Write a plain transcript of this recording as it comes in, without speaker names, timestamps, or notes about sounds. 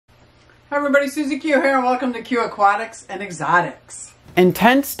Hi everybody, Susie Q here and welcome to QueAquatics and Exotics. In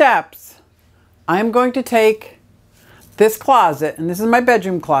 10 steps, I'm going to take this closet, and this is my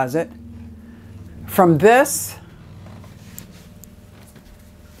bedroom closet, from this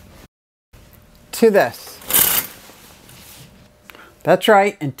to this. That's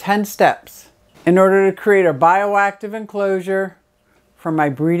right, in 10 steps, in order to create a bioactive enclosure for my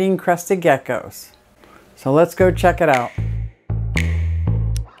breeding crested geckos. So let's go check it out.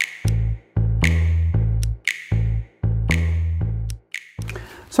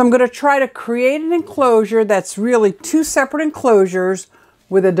 So I'm going to try to create an enclosure that's really two separate enclosures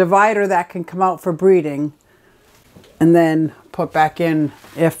with a divider that can come out for breeding and then put back in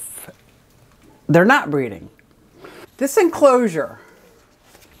if they're not breeding. This enclosure,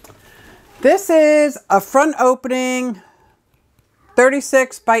 this is a front opening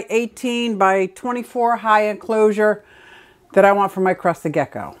 36 by 18 by 24 high enclosure that I want for my crested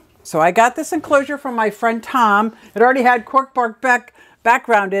gecko. So I got this enclosure from my friend Tom. It already had cork bark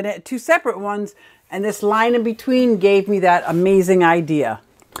background in it, two separate ones, and this line in between gave me that amazing idea.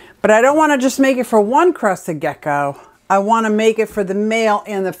 But I don't want to just make it for one crested gecko. I want to make it for the male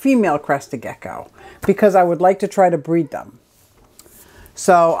and the female crested gecko because I would like to try to breed them.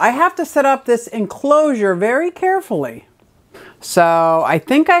 So I have to set up this enclosure very carefully. So I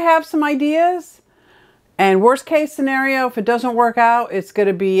think I have some ideas, and worst case scenario, if it doesn't work out, it's going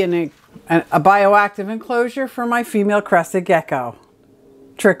to be a bioactive enclosure for my female crested gecko.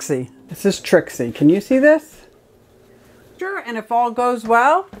 Trixie. This is Trixie. Can you see this? Sure. And if all goes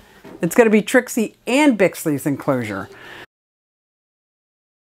well, it's going to be Trixie and Bixley's enclosure.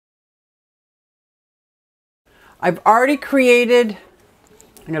 I've already created,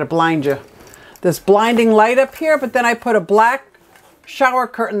 I'm going to blind you, this blinding light up here, but then I put a black shower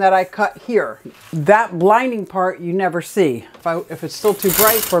curtain that I cut here. That blinding part you never see. If it's still too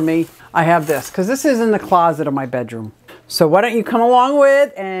bright for me, I have this, because this is in the closet of my bedroom. So why don't you come along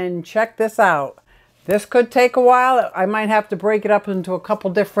with and check this out. This could take a while. I might have to break it up into a couple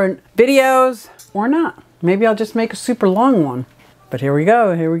different videos or not. Maybe I'll just make a super long one. But here we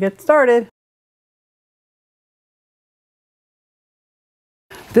go. Here we get started.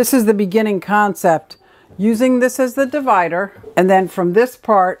 This is the beginning concept. Using this as the divider. And then from this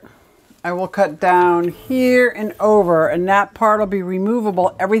part, I will cut down here and over. And that part will be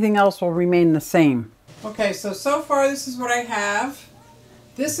removable. Everything else will remain the same. Okay, so far this is what I have.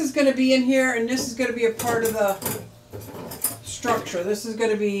 This is going to be in here, and this is going to be a part of the structure. This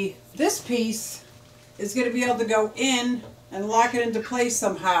piece is going to be able to go in and lock it into place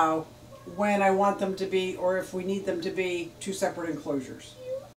somehow when I want them to be, or if we need them to be, two separate enclosures.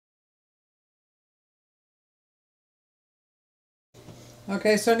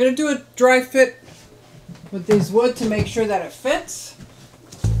 Okay, so I'm going to do a dry fit with these wood to make sure that it fits.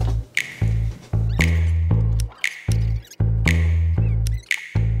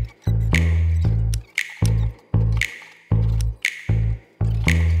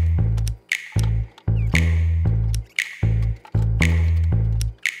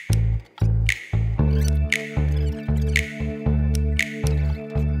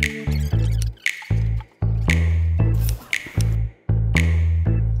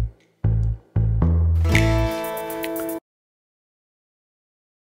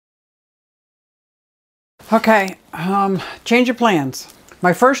 Okay, change of plans.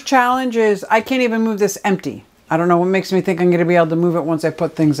 My first challenge is I can't even move this empty. I don't know what makes me think I'm going to be able to move it once I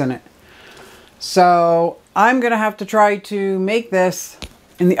put things in it. So I'm going to have to try to make this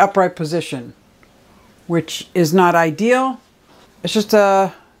in the upright position, which is not ideal. It's just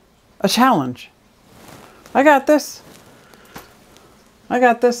a challenge. I got this. I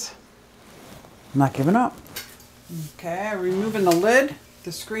got this. I'm not giving up. Okay, removing the lid,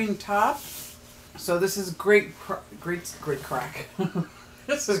 the screen top. So this is great crack.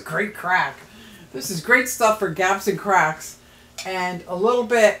 This is great crack. This is great stuff for gaps and cracks. And a little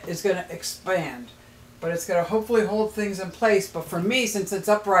bit is going to expand. But it's going to hopefully hold things in place. But for me, since it's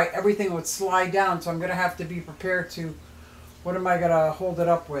upright, everything would slide down. So I'm going to have to be prepared to, what am I going to hold it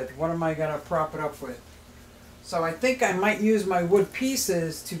up with? What am I going to prop it up with? So I think I might use my wood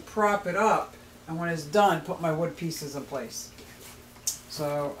pieces to prop it up. And when it's done, put my wood pieces in place.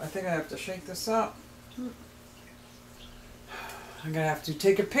 So I think I have to shake this up. I'm going to have to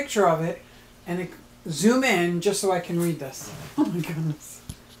take a picture of it and zoom in just so I can read this. Oh my goodness.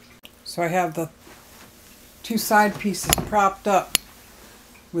 So I have the two side pieces propped up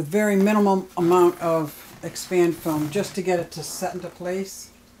with very minimal amount of expand foam just to get it to set into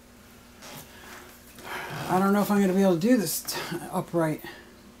place. I don't know if I'm going to be able to do this upright,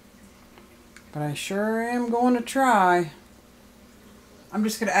 but I sure am going to try. I'm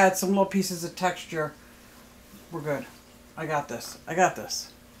just going to add some little pieces of texture. We're good. I got this. I got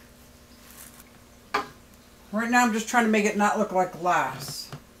this. Right now I'm just trying to make it not look like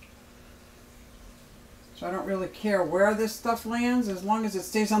glass. So I don't really care where this stuff lands as long as it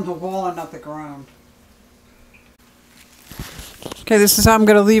stays on the wall and not the ground. Okay, this is how I'm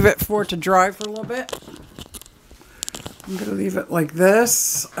going to leave it for it to dry for a little bit. I'm going to leave it like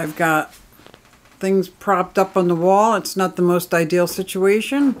this. I've got things propped up on the wall. It's not the most ideal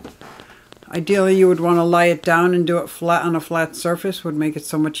situation. Ideally, you would want to lie it down and do it flat on a flat surface. Would make it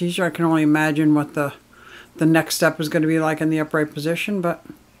so much easier. I can only imagine what the next step is going to be like in the upright position, but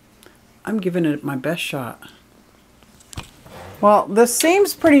I'm giving it my best shot. Well, this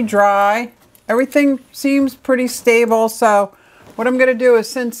seems pretty dry. Everything seems pretty stable. So what I'm going to do is,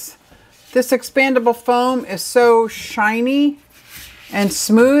 since this expandable foam is so shiny and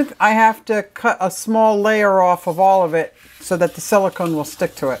smooth, I have to cut a small layer off of all of it so that the silicone will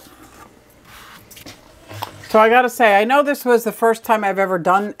stick to it. So I gotta say, I know this was the first time I've ever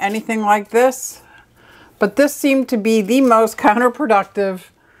done anything like this, but this seemed to be the most counterproductive,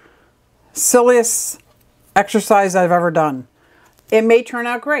 silliest exercise I've ever done. It may turn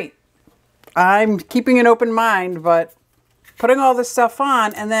out great. I'm keeping an open mind, but putting all this stuff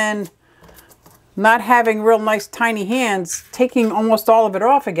on and then not having real nice tiny hands, taking almost all of it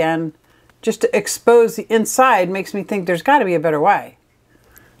off again just to expose the inside makes me think there's got to be a better way.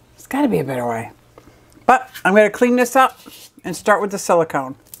 There's got to be a better way. But I'm going to clean this up and start with the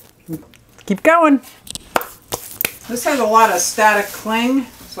silicone. Keep going. This has a lot of static cling,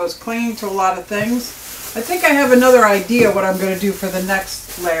 so it's clinging to a lot of things. I think I have another idea what I'm going to do for the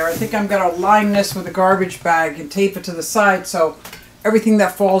next layer. I think I'm going to line this with a garbage bag and tape it to the side so everything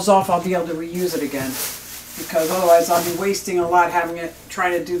that falls off I'll be able to reuse it again. Because otherwise I'll be wasting a lot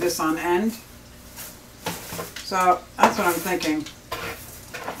trying to do this on end. So that's what I'm thinking.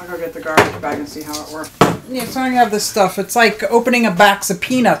 I'll go get the garbage bag and see how it works. Yeah, so I have this stuff. It's like opening a box of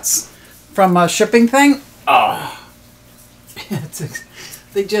peanuts from a shipping thing. Oh.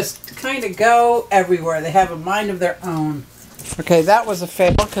 They just kind of go everywhere. They have a mind of their own. Okay, that was a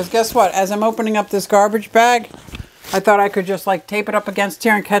fail. Because guess what? As I'm opening up this garbage bag, I thought I could just like tape it up against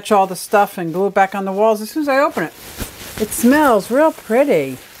here and catch all the stuff and glue it back on the walls as soon as I open it. It smells real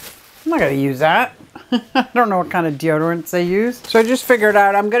pretty. I'm not going to use that. I don't know what kind of deodorants they use. So I just figured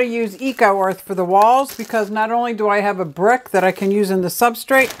out I'm going to use Eco Earth for the walls because not only do I have a brick that I can use in the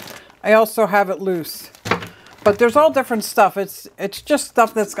substrate, I also have it loose. But there's all different stuff. It's just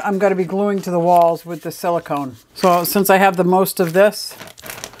stuff that's I'm going to be gluing to the walls with the silicone. So since I have the most of this,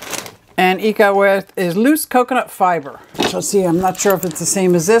 and Eco Earth is loose coconut fiber. So see, I'm not sure if it's the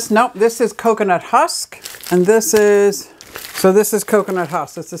same as this. Nope, this is coconut husk, and this is coconut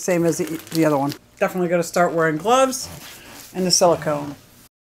husk. It's the same as the other one. Definitely going to start wearing gloves and the silicone.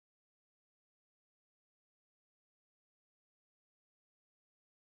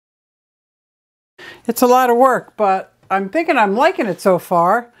 It's a lot of work, but I'm thinking I'm liking it so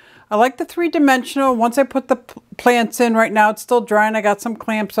far. I like the three-dimensional. Once I put the plants in, right now it's still drying. I got some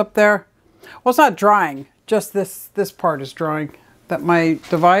clamps up there. Well, it's not drying, just this part is drying, that my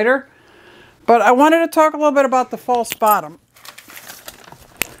divider. But I wanted to talk a little bit about the false bottom.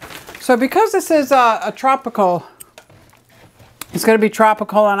 So because this is a tropical, it's going to be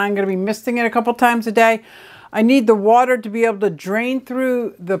tropical and I'm going to be misting it a couple times a day, I need the water to be able to drain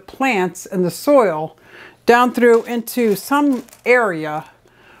through the plants and the soil down through into some area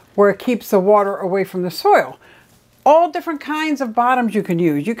where it keeps the water away from the soil. All different kinds of bottoms you can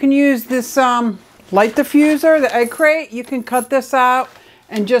use. You can use this light diffuser, the egg crate. You can cut this out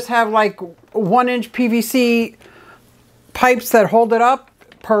and just have like 1-inch PVC pipes that hold it up.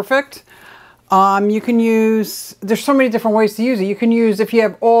 Perfect. You can use, there's so many different ways to use it. You can use, if you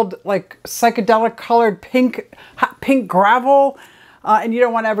have old like psychedelic colored pink gravel and you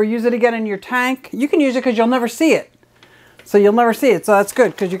don't want to ever use it again in your tank, you can use it because you'll never see it. So you'll never see it. So that's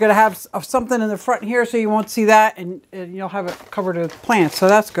good because you're going to have something in the front here so you won't see that and you'll have it covered with plants. So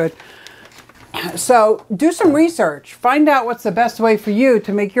that's good. So do some research. Find out what's the best way for you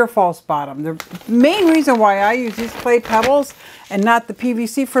to make your false bottom. The main reason why I use these clay pebbles and not the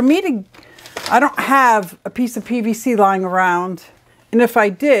PVC, for me to, I don't have a piece of PVC lying around. And if I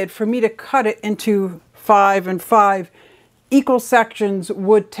did, for me to cut it into 5 and 5 equal sections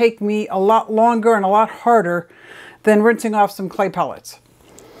would take me a lot longer and a lot harder than rinsing off some clay pellets.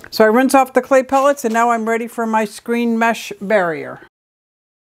 So I rinse off the clay pellets and now I'm ready for my screen mesh barrier.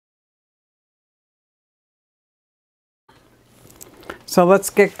 So let's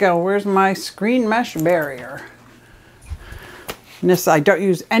get going. Where's my screen mesh barrier? And this, I don't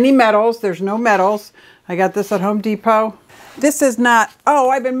use any metals. There's no metals. I got this at Home Depot. This is not, oh,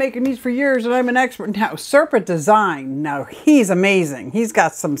 I've been making these for years and I'm an expert. Now, Serpent Design, now he's amazing. He's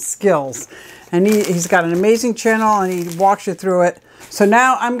got some skills and he's got an amazing channel and he walks you through it. So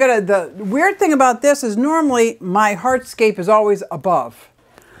now I'm gonna, the weird thing about this is normally my hardscape is always above.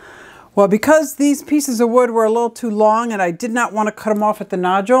 Well, because these pieces of wood were a little too long and I did not want to cut them off at the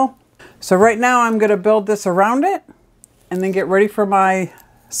nodule. So right now I'm gonna build this around it and then get ready for my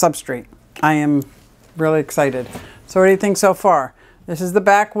substrate. I am really excited. So what do you think so far? This is the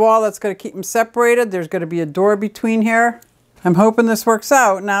back wall that's going to keep them separated. There's going to be a door between here. I'm hoping this works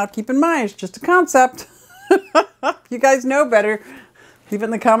out. Now keep in mind, it's just a concept. You guys know better. Leave it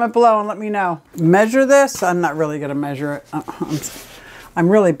in the comment below and let me know. Measure this. I'm not really going to measure it. I'm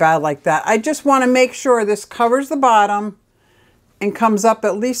really bad like that. I just want to make sure this covers the bottom and comes up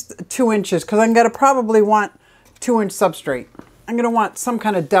at least 2 inches because I'm going to probably want 2-inch substrate. I'm going to want some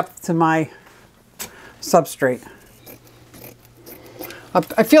kind of depth to my substrate.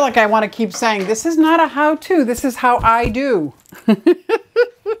 I feel like I want to keep saying, this is not a how-to, this is how I do. And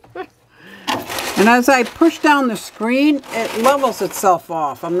as I push down the screen, it levels itself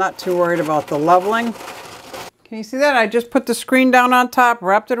off. I'm not too worried about the leveling. Can you see that? I just put the screen down on top,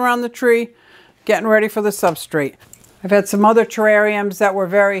 wrapped it around the tree, getting ready for the substrate. I've had some other terrariums that were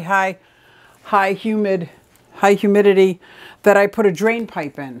very high humidity that I put a drain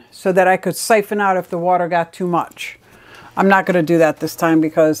pipe in so that I could siphon out if the water got too much. I'm not going to do that this time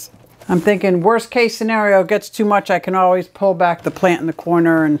because I'm thinking worst case scenario gets too much. I can always pull back the plant in the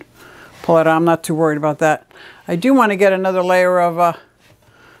corner and pull it out. I'm not too worried about that. I do want to get another layer of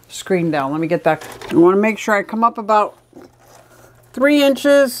screen down. Let me get that. I want to make sure I come up about 3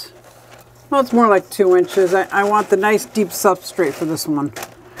 inches. Well, it's more like 2 inches. I want the nice deep substrate for this one.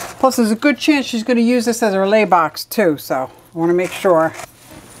 Plus, there's a good chance she's going to use this as her lay box too. So I want to make sure.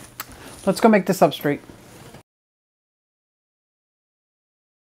 Let's go make the substrate.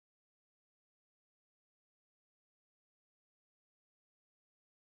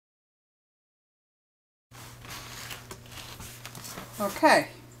 Okay,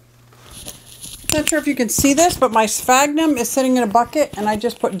 not sure if you can see this, but my sphagnum is sitting in a bucket and I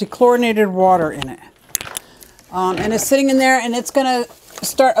just put dechlorinated water in it. And it's sitting in there and it's going to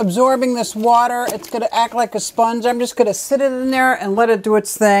start absorbing this water. It's going to act like a sponge. I'm just going to sit it in there and let it do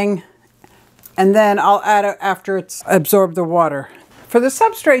its thing. And then I'll add it after it's absorbed the water. For the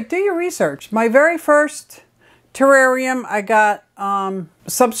substrate, do your research. My very first terrarium, I got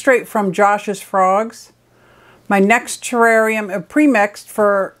substrate from Josh's Frogs. My next terrarium, pre-mixed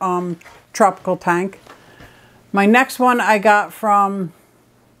for tropical tank. My next one I got from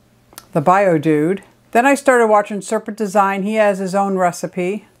the Bio Dude. Then I started watching Serpent Design. He has his own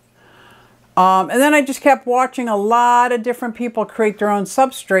recipe. And then I just kept watching a lot of different people create their own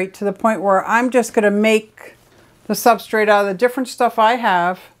substrate to the point where I'm just going to make the substrate out of the different stuff I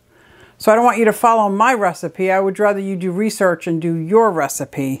have. So I don't want you to follow my recipe. I would rather you do research and do your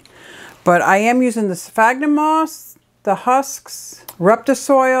recipe. But I am using the sphagnum moss, the husks,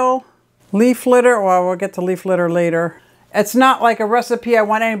 Reptisoil, leaf litter. Well, we'll get to leaf litter later. It's not like a recipe I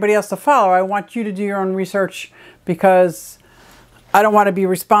want anybody else to follow. I want you to do your own research because I don't want to be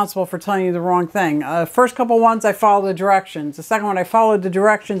responsible for telling you the wrong thing. First couple ones, I follow the directions. The second one, I followed the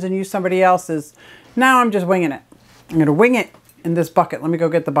directions and used somebody else's. Now I'm just winging it. I'm going to wing it in this bucket. Let me go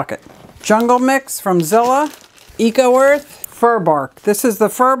get the bucket. Jungle Mix from Zilla, Eco Earth, Fir Bark. This is the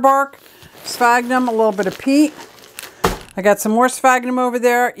Fir Bark. Sphagnum, a little bit of peat. I got some more sphagnum over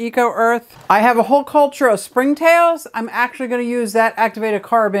there, Eco Earth. I have a whole culture of springtails. I'm actually going to use that activated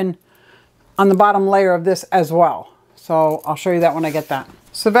carbon on the bottom layer of this as well. So I'll show you that when I get that.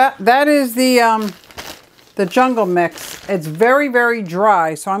 So that is the jungle mix. It's very, very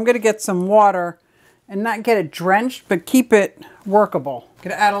dry. So I'm going to get some water and not get it drenched, but keep it workable. I'm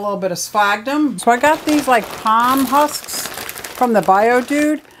going to add a little bit of sphagnum. So I got these like palm husks from the Bio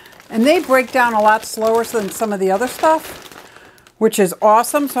Dude. And they break down a lot slower than some of the other stuff, which is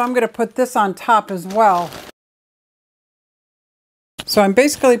awesome. So I'm going to put this on top as well. So I'm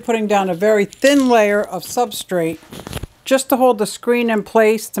basically putting down a very thin layer of substrate just to hold the screen in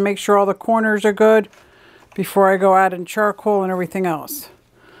place to make sure all the corners are good before I go add in charcoal and everything else.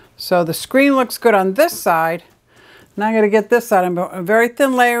 So the screen looks good on this side. Now I'm going to get this side. I'm putting a very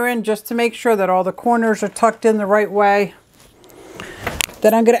thin layer in just to make sure that all the corners are tucked in the right way.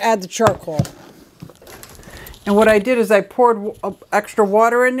 Then I'm going to add the charcoal. And what I did is I poured extra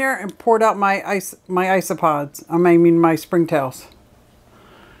water in there and poured out my isopods. I mean my springtails.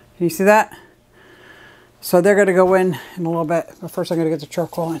 Can you see that? So they're going to go in a little bit. But first I'm going to get the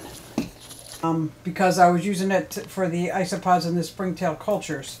charcoal in. Because I was using it for the isopods and the springtail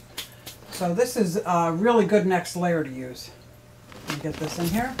cultures. So this is a really good next layer to use. get this in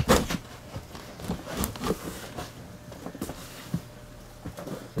here.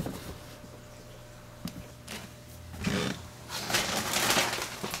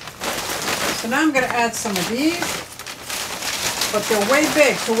 So now I'm going to add some of these, but they're way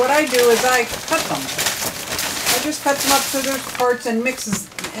big. So what I do is I cut them. I just cut them up to their parts and I mix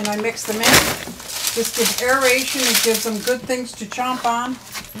them in. This gives aeration. It gives them good things to chomp on.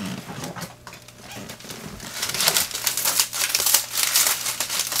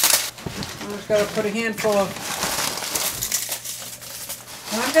 I'm just going to put a handful of.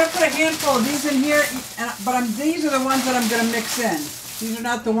 And I'm going to put a handful of these in here, but these are the ones that I'm going to mix in. These are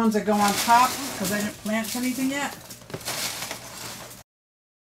not the ones that go on top because I didn't plant anything yet.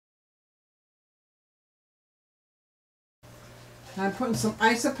 And I'm putting some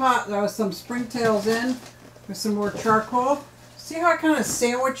some springtails in with some more charcoal. See how I kind of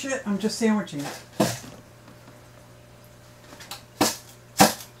sandwich it? I'm just sandwiching it. So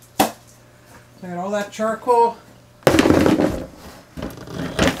I got all that charcoal,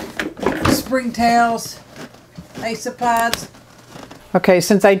 springtails, isopods. Okay,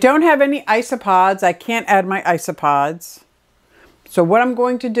 since I don't have any isopods, I can't add my isopods. So what I'm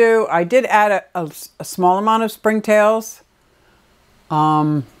going to do, I did add a small amount of springtails,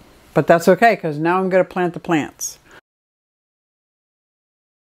 but that's okay because now I'm going to plant the plants.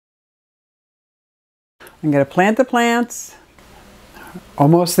 I'm going to plant the plants.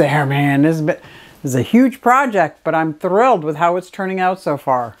 Almost there, man. This is a huge project, but I'm thrilled with how it's turning out so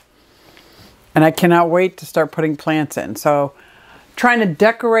far. And I cannot wait to start putting plants in. So trying to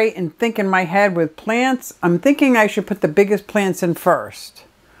decorate and think in my head with plants, I'm thinking I should put the biggest plants in first.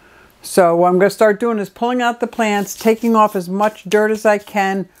 So what I'm going to start doing is pulling out the plants, taking off as much dirt as I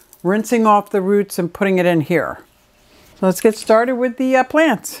can, rinsing off the roots and putting it in here. So let's get started with the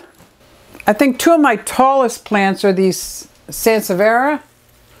plants. I think two of my tallest plants are these Sansevieria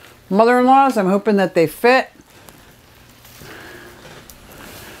mother-in-laws. I'm hoping that they fit.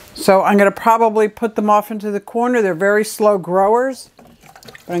 So I'm going to probably put them off into the corner. They're very slow growers.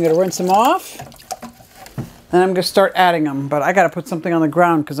 But I'm going to rinse them off. And I'm going to start adding them. But I got to put something on the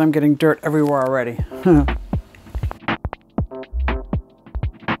ground because I'm getting dirt everywhere already.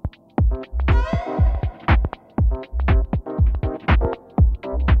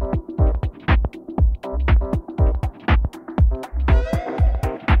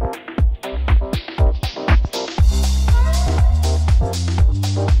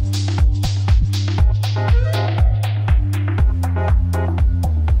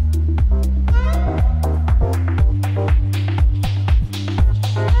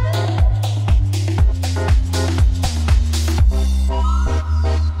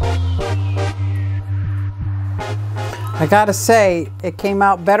 I gotta say, it came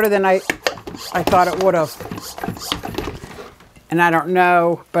out better than I thought it would have. And I don't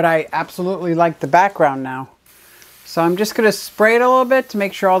know, but I absolutely like the background now. So I'm just gonna spray it a little bit to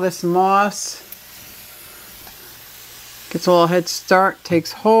make sure all this moss gets a little head start,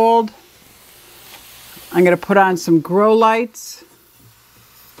 takes hold. I'm gonna put on some grow lights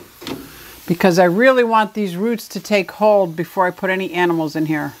because I really want these roots to take hold before I put any animals in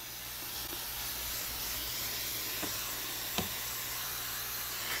here.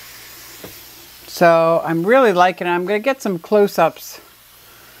 So I'm really liking it. I'm going to get some close-ups,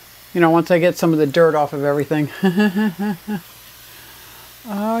 you know, once I get some of the dirt off of everything.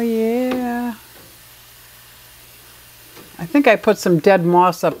 Oh yeah. I think I put some dead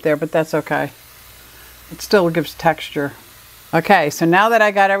moss up there, but that's okay. It still gives texture. Okay, so now that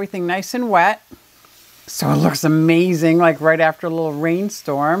I got everything nice and wet, so it looks amazing, like right after a little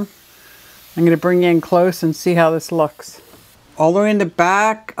rainstorm, I'm going to bring you in close and see how this looks. All the way in the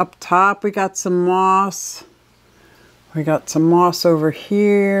back, up top, we got some moss. We got some moss over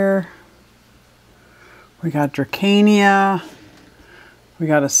here. We got Dracania. We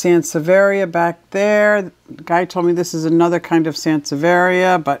got a Sansevieria back there. The guy told me this is another kind of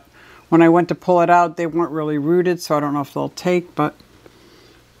Sansevieria, but when I went to pull it out, they weren't really rooted, so I don't know if they'll take, but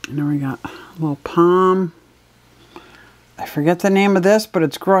and then we got a little palm. I forget the name of this, but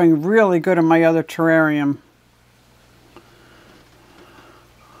it's growing really good in my other terrarium.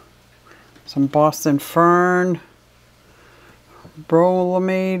 Some Boston fern,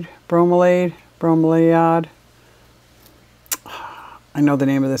 bromelade. I know the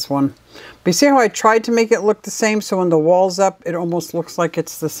name of this one. But you see how I tried to make it look the same, so when the wall's up, it almost looks like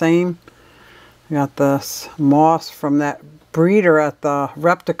it's the same. I got this moss from that breeder at the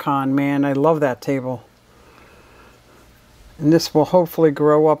Repticon, man. I love that table. And this will hopefully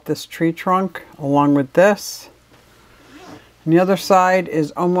grow up this tree trunk along with this. And the other side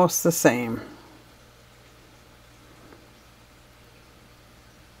is almost the same.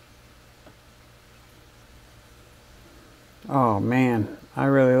 Oh man, I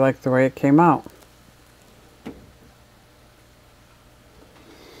really like the way it came out.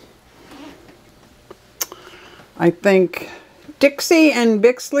 I think Dixie and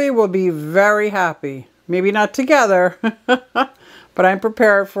Bixley will be very happy. Maybe not together, but I'm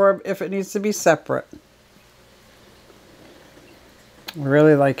prepared for if it needs to be separate. I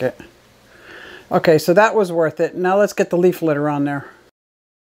really like it. Okay, so that was worth it. Now let's get the leaf litter on there.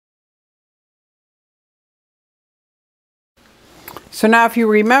 So now if you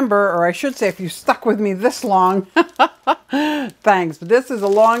remember, or I should say if you stuck with me this long, thanks. But this is the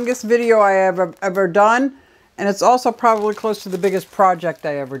longest video I have ever done. And it's also probably close to the biggest project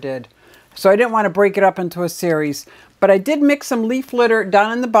I ever did. So I didn't want to break it up into a series. But I did mix some leaf litter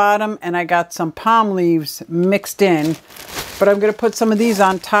down in the bottom, and I got some palm leaves mixed in. But I'm going to put some of these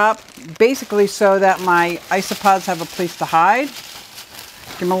on top, basically so that my isopods have a place to hide.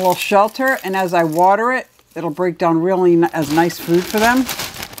 Give them a little shelter, and as I water it, it'll break down really as nice food for them.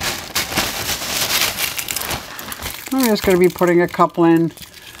 I'm just going to be putting a couple in.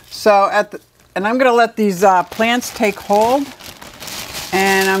 So and I'm going to let these plants take hold.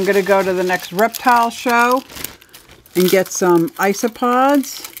 And I'm going to go to the next reptile show and get some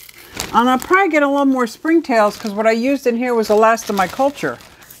isopods. And I'll probably get a little more springtails because what I used in here was the last of my culture.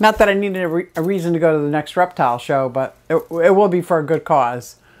 Not that I needed a reason to go to the next reptile show, but it will be for a good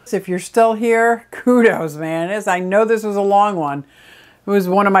cause. If you're still here, kudos, man. I know this was a long one. It was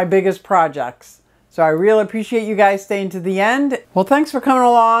one of my biggest projects. So I really appreciate you guys staying to the end. Well, thanks for coming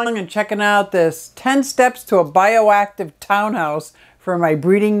along and checking out this 10 steps to a bioactive townhouse for my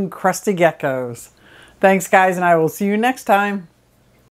breeding crested geckos. Thanks, guys, and I will see you next time.